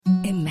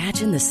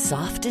Imagine the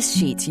softest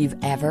sheets you've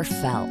ever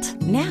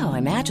felt. Now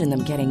imagine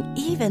them getting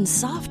even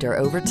softer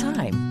over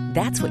time.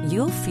 That's what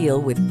you'll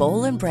feel with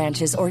Boll &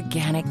 Branch's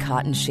organic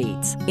cotton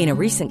sheets. In a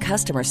recent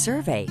customer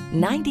survey,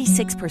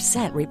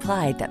 96%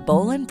 replied that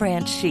Boll &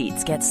 Branch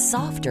sheets get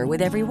softer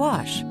with every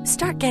wash.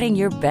 Start getting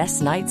your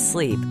best night's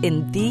sleep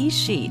in these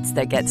sheets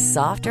that get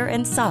softer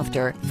and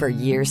softer for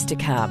years to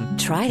come.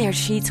 Try their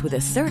sheets with a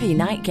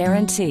 30-night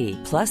guarantee.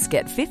 Plus,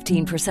 get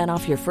 15%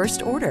 off your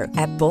first order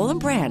at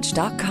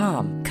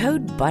bollandbranch.com.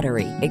 Code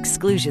BUTTERY.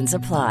 Exclusions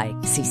apply.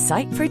 See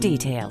site for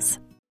details.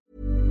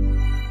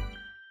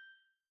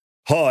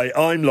 Hi,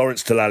 I'm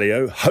Lawrence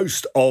Dallaglio,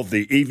 host of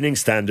the Evening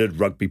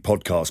Standard Rugby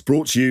Podcast,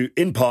 brought to you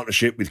in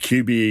partnership with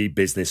QBE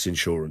Business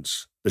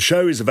Insurance. The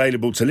show is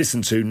available to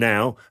listen to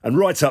now and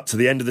right up to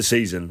the end of the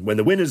season, when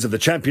the winners of the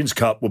Champions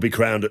Cup will be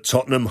crowned at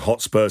Tottenham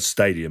Hotspur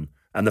Stadium,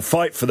 and the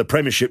fight for the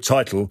Premiership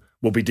title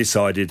will be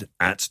decided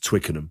at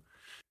Twickenham.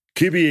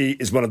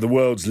 QBE is one of the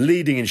world's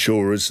leading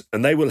insurers,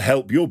 and they will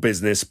help your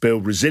business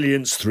build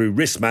resilience through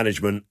risk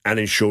management and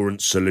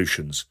insurance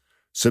solutions.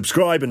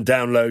 Subscribe and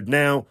download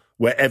now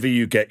wherever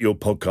you get your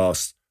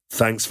podcasts.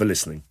 Thanks for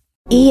listening.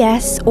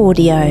 ES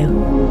Audio.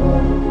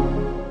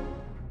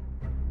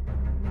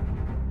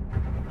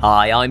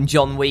 Hi, I'm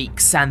John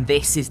Weeks, and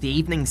this is the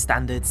Evening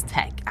Standard's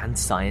Tech and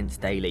Science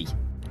Daily.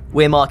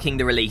 We're marking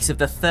the release of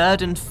the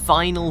third and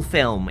final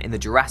film in the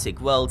Jurassic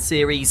World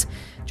series,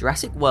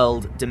 Jurassic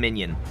World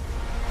Dominion.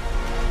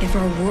 If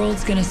our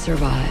world's gonna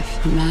survive,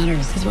 what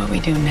matters is what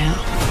we do now.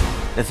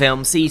 The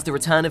film sees the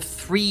return of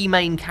three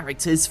main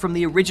characters from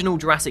the original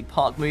Jurassic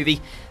Park movie,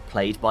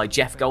 played by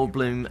Jeff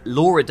Goldblum,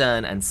 Laura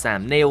Dern and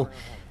Sam Neill,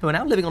 who are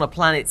now living on a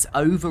planet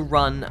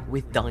overrun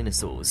with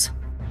dinosaurs.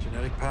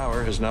 Genetic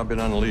power has now been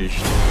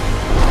unleashed.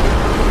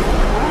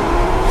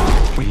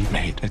 We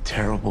made a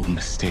terrible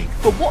mistake.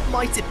 But what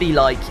might it be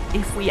like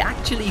if we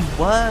actually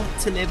were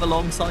to live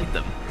alongside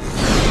them?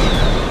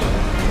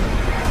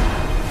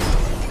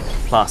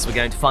 Plus, we're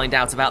going to find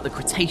out about the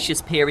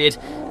Cretaceous period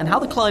and how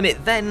the climate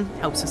then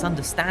helps us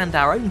understand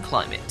our own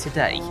climate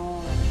today.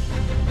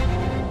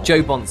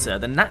 Joe Bonser,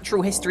 the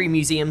Natural History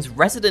Museum's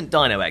resident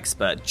dino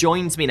expert,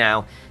 joins me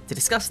now to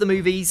discuss the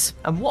movies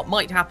and what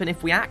might happen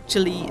if we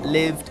actually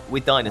lived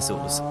with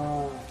dinosaurs.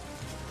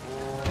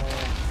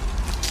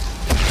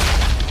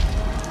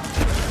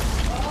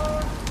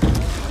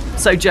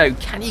 So Joe,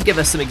 can you give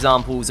us some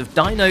examples of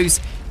dinos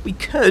we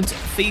could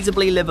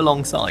feasibly live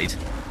alongside?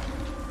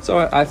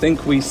 So I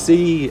think we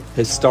see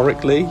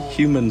historically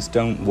humans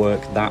don't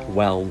work that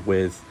well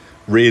with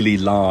really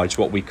large,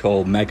 what we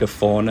call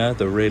megafauna,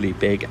 the really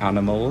big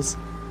animals.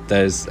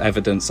 There's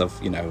evidence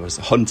of, us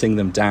hunting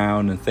them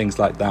down and things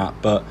like that.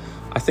 But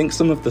I think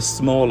some of the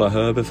smaller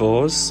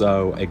herbivores,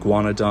 so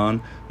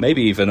iguanodon,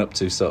 maybe even up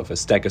to sort of a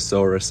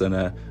stegosaurus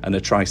and a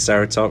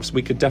triceratops,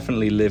 we could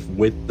definitely live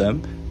with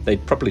them.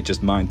 They'd probably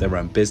just mind their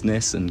own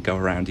business and go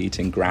around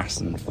eating grass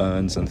and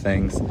ferns and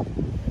things.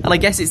 And I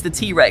guess it's the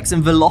T-Rex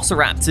and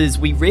velociraptors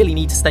we really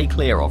need to stay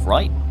clear of,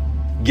 right?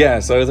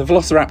 Yeah, so the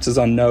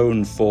velociraptors are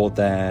known for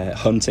their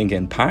hunting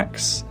in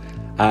packs.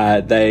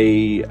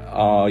 They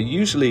are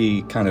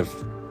usually kind of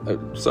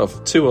sort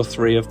of two or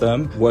three of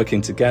them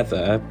working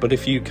together, but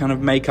if you kind of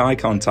make eye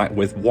contact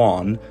with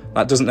one,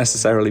 that doesn't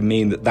necessarily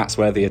mean that that's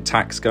where the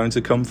attack's going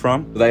to come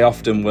from. They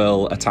often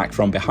will attack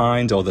from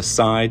behind or the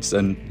sides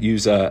and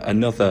use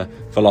another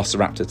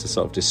velociraptor to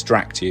sort of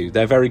distract you.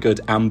 They're very good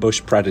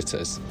ambush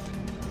predators.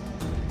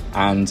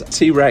 And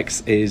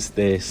T-Rex is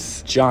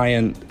this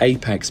giant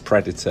apex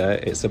predator.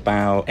 It's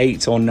about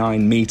 8 or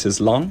 9 meters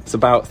long. It's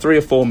about 3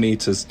 or 4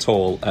 meters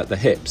tall at the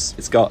hips.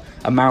 It's got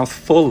a mouth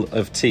full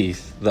of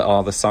teeth that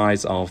are the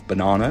size of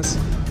bananas.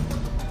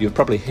 You'll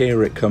probably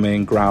hear it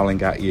coming,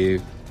 growling at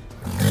you.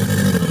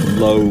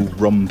 Low,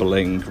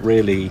 rumbling,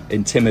 really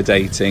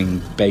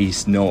intimidating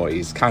bass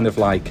noise, kind of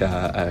like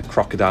a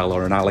crocodile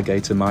or an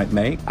alligator might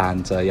make.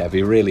 And it'd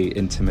be really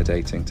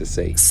intimidating to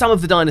see. Some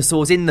of the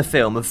dinosaurs in the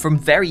film are from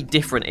very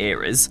different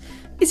eras.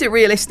 Is it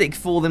realistic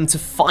for them to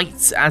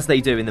fight as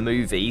they do in the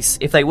movies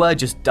if they were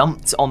just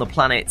dumped on the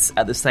planet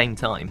at the same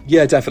time?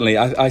 Yeah, definitely.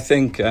 I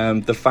think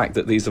the fact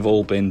that these have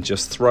all been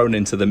just thrown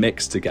into the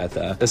mix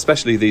together,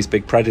 especially these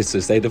big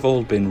predators, they'd have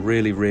all been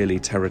really, really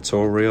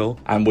territorial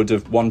and would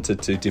have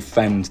wanted to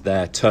defend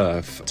their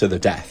turf to the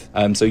death.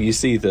 So you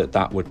see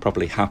that would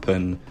probably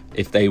happen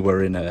if they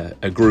were in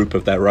a group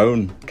of their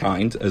own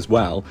kind as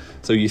well.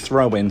 So you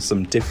throw in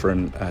some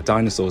different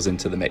dinosaurs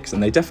into the mix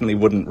and they definitely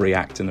wouldn't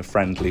react in a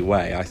friendly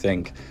way. I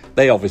think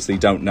they obviously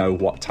don't know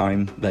what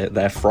time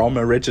they're from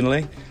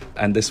originally,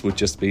 and this would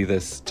just be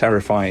this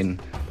terrifying,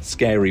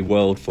 scary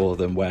world for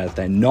them where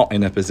they're not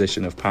in a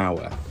position of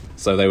power.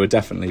 So there would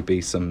definitely be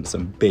some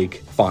big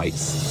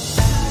fights.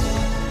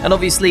 And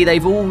obviously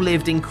they've all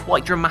lived in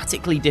quite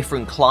dramatically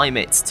different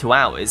climates to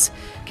ours.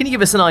 Can you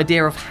give us an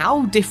idea of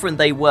how different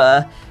they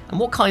were and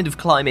what kind of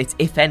climate,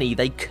 if any,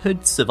 they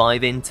could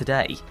survive in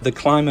today? The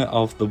climate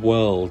of the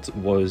world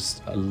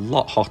was a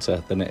lot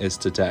hotter than it is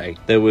today.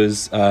 There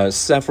was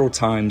several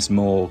times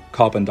more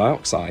carbon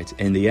dioxide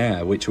in the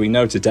air, which we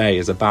know today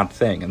is a bad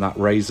thing, and that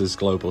raises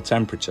global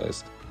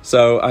temperatures.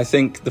 So I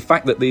think the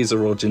fact that these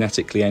are all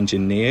genetically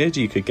engineered,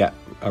 you could get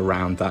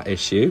around that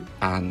issue,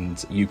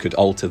 and you could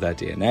alter their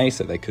DNA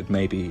so they could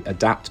maybe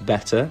adapt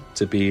better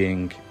to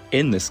being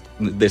in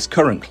this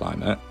current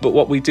climate. But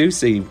what we do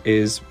see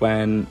is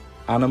when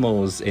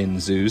animals in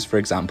zoos, for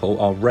example,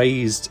 are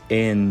raised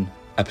in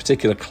a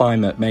particular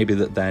climate maybe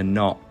that they're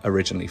not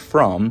originally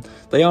from,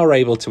 they are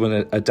able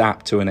to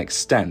adapt to an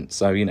extent.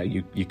 So,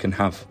 you can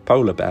have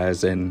polar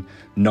bears in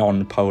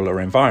non-polar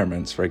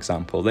environments, for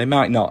example. They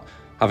might not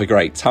have a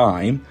great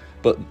time,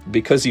 but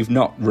because you've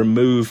not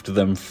removed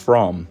them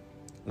from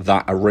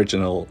that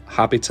original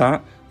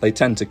habitat, they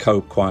tend to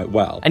cope quite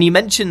well. And you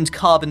mentioned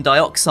carbon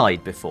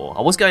dioxide before.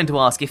 I was going to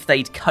ask if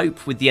they'd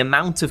cope with the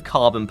amount of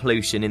carbon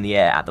pollution in the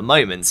air at the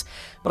moment,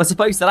 but I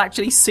suppose that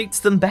actually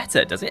suits them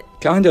better, does it?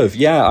 Kind of,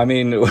 yeah. I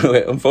mean,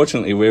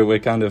 unfortunately, we're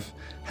kind of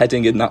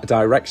heading in that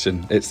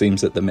direction, it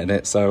seems, at the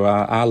minute. So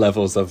our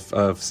levels of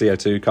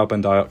CO2,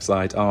 carbon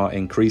dioxide, are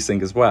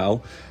increasing as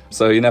well.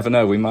 So you never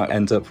know, we might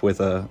end up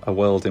with a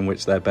world in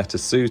which they're better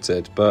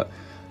suited, but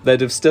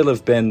they'd still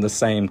have been the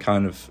same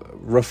kind of,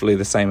 roughly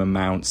the same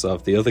amounts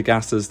of the other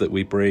gases that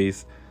we breathe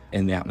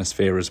in the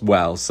atmosphere as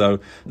well. So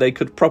they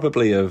could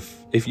probably have,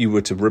 if you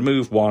were to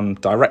remove one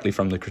directly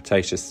from the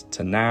Cretaceous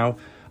to now,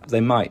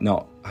 they might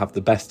not have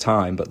the best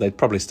time, but they'd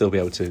probably still be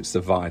able to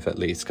survive at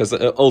least, because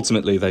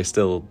ultimately they're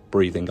still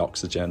breathing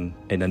oxygen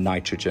in a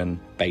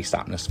nitrogen-based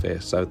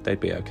atmosphere, so they'd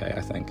be okay,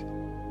 I think.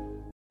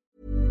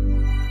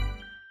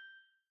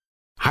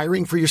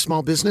 Hiring for your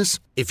small business?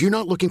 If you're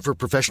not looking for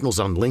professionals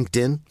on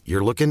LinkedIn,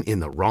 you're looking in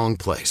the wrong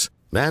place.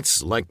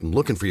 That's like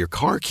looking for your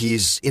car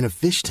keys in a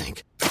fish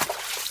tank.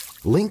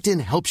 LinkedIn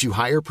helps you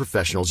hire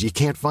professionals you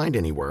can't find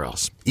anywhere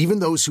else, even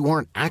those who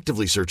aren't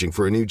actively searching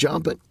for a new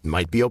job but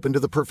might be open to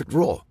the perfect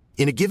role.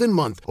 In a given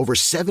month, over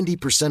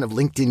 70% of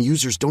LinkedIn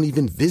users don't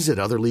even visit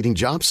other leading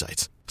job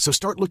sites. So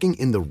start looking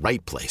in the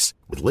right place.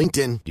 With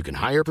LinkedIn, you can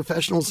hire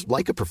professionals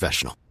like a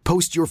professional.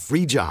 Post your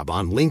free job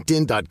on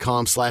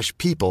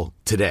linkedin.com/people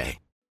today.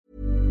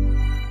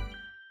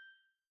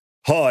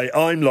 Hi,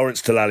 I'm Lawrence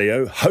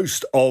Dallaglio,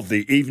 host of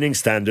the Evening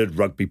Standard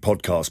Rugby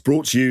Podcast,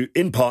 brought to you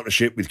in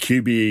partnership with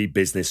QBE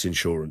Business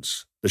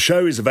Insurance. The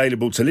show is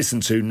available to listen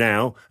to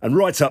now and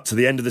right up to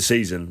the end of the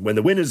season, when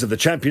the winners of the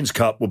Champions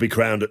Cup will be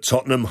crowned at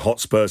Tottenham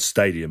Hotspur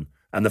Stadium,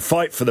 and the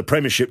fight for the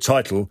Premiership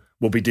title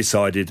will be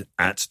decided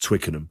at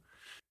Twickenham.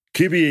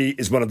 QBE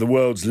is one of the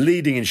world's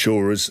leading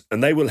insurers,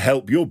 and they will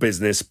help your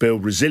business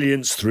build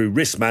resilience through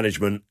risk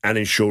management and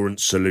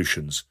insurance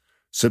solutions.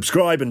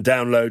 Subscribe and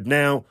download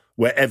now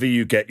wherever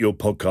you get your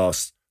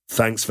podcasts.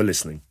 Thanks for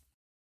listening.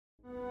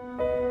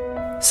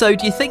 So,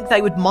 do you think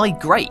they would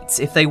migrate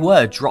if they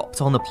were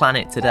dropped on the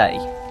planet today?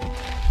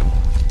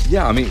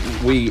 Yeah, I mean,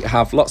 we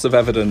have lots of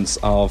evidence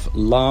of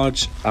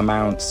large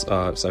amounts,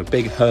 so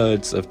big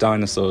herds of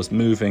dinosaurs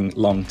moving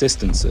long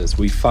distances.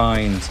 We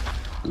find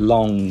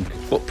long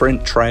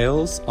footprint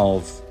trails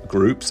of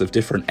groups of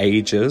different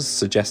ages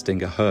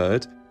suggesting a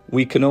herd.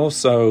 We can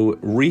also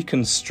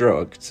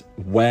reconstruct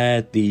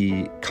where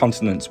the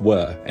continents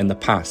were in the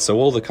past. So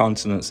all the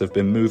continents have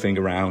been moving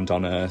around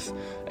on Earth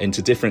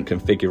into different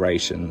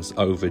configurations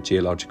over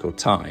geological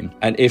time.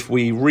 And if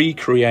we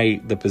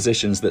recreate the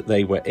positions that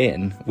they were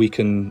in, we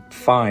can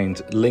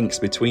find links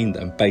between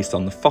them based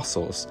on the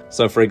fossils.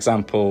 So for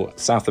example,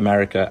 South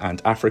America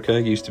and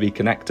Africa used to be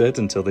connected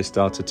until they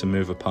started to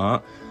move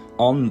apart.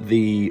 On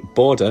the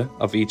border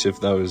of each of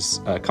those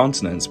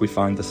continents, we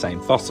find the same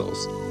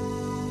fossils.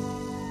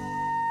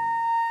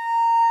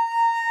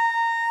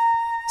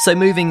 So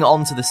moving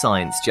on to the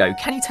science, Joe,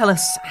 can you tell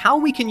us how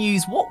we can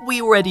use what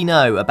we already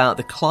know about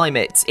the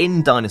climate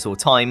in dinosaur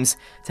times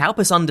to help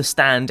us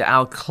understand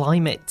our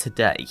climate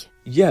today?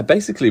 Yeah,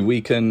 basically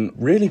we can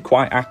really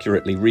quite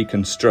accurately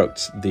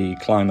reconstruct the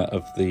climate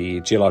of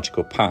the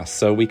geological past.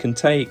 So we can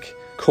take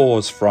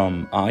cores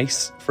from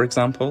ice, for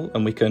example,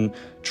 and we can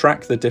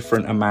track the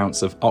different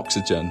amounts of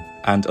oxygen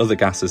and other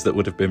gases that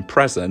would have been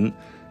present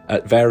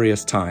at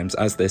various times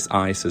as this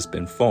ice has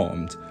been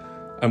formed.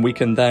 And we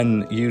can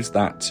then use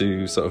that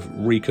to sort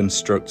of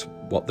reconstruct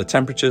what the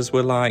temperatures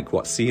were like,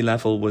 what sea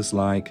level was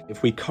like.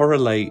 If we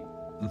correlate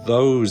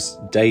those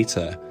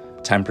data,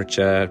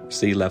 temperature,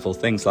 sea level,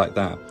 things like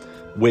that,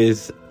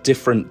 with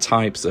different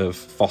types of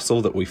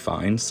fossil that we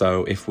find.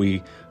 So if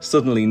we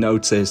suddenly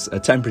notice a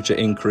temperature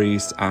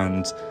increase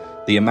and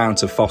the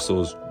amount of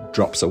fossils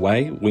drops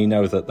away, we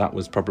know that that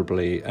was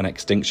probably an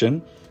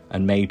extinction,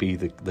 and maybe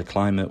the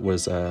climate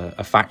was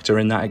a factor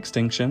in that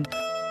extinction.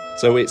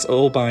 So it's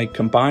all by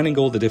combining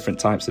all the different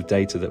types of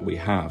data that we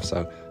have.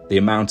 So the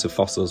amount of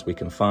fossils we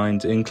can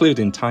find,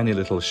 including tiny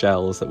little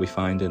shells that we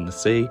find in the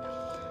sea,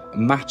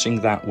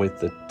 matching that with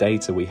the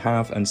data we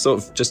have and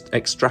sort of just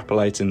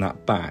extrapolating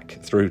that back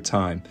through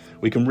time.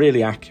 We can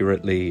really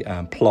accurately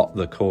plot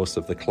the course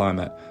of the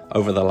climate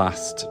over the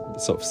last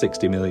sort of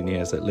 60 million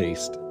years at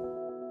least.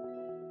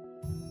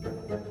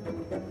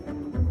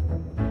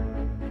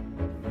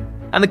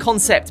 And the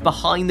concept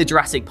behind the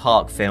Jurassic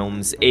Park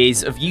films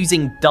is of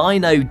using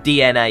dino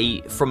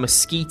DNA from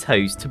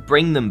mosquitoes to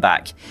bring them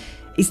back.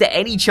 Is there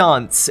any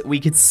chance we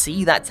could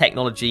see that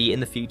technology in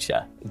the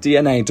future?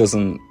 DNA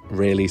doesn't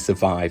really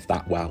survive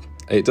that well.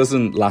 It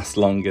doesn't last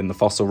long in the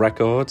fossil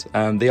record.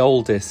 The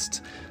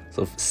oldest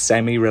sort of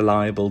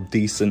semi-reliable,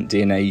 decent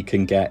DNA you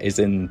can get is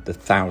in the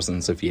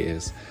thousands of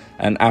years.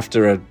 And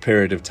after a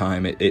period of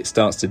time, it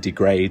starts to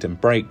degrade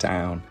and break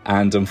down.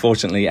 And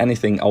unfortunately,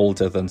 anything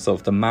older than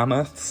sort of the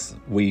mammoths,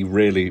 we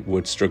really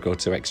would struggle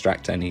to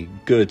extract any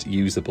good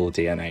usable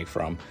DNA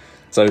from.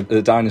 So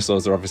the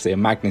dinosaurs are obviously a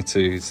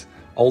magnitude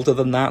older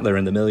than that. They're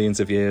in the millions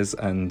of years.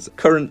 And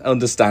current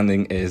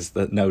understanding is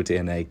that no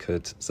DNA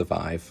could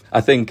survive.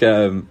 I think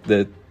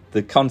the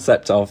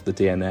concept of the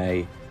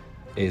DNA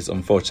is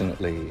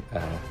unfortunately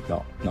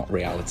not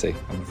reality,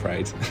 I'm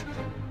afraid.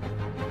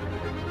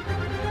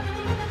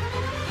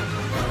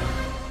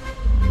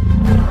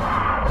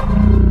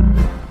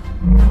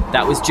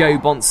 That was Joe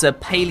Bonser,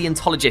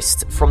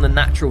 paleontologist from the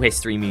Natural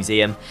History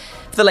Museum.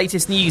 For the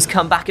latest news,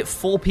 come back at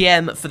 4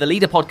 p.m. for the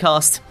Leader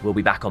podcast. We'll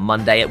be back on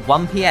Monday at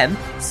 1 p.m.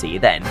 See you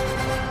then.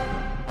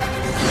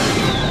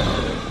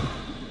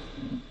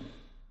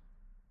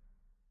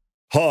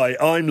 Hi,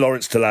 I'm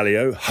Lawrence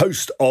Dallaglio,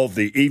 host of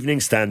the Evening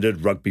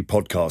Standard Rugby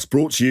podcast,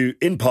 brought to you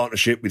in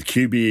partnership with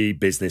QBE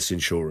Business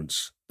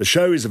Insurance. The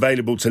show is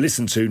available to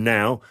listen to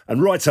now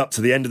and right up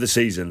to the end of the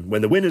season,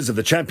 when the winners of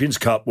the Champions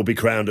Cup will be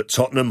crowned at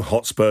Tottenham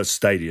Hotspur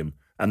Stadium,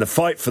 and the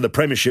fight for the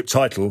Premiership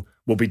title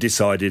will be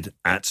decided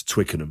at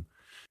Twickenham.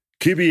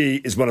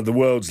 QBE is one of the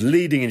world's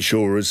leading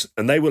insurers,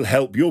 and they will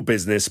help your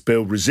business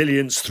build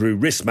resilience through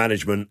risk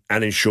management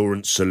and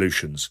insurance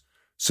solutions.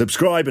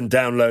 Subscribe and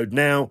download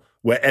now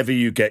wherever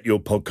you get your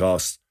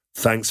podcasts.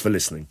 Thanks for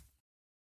listening.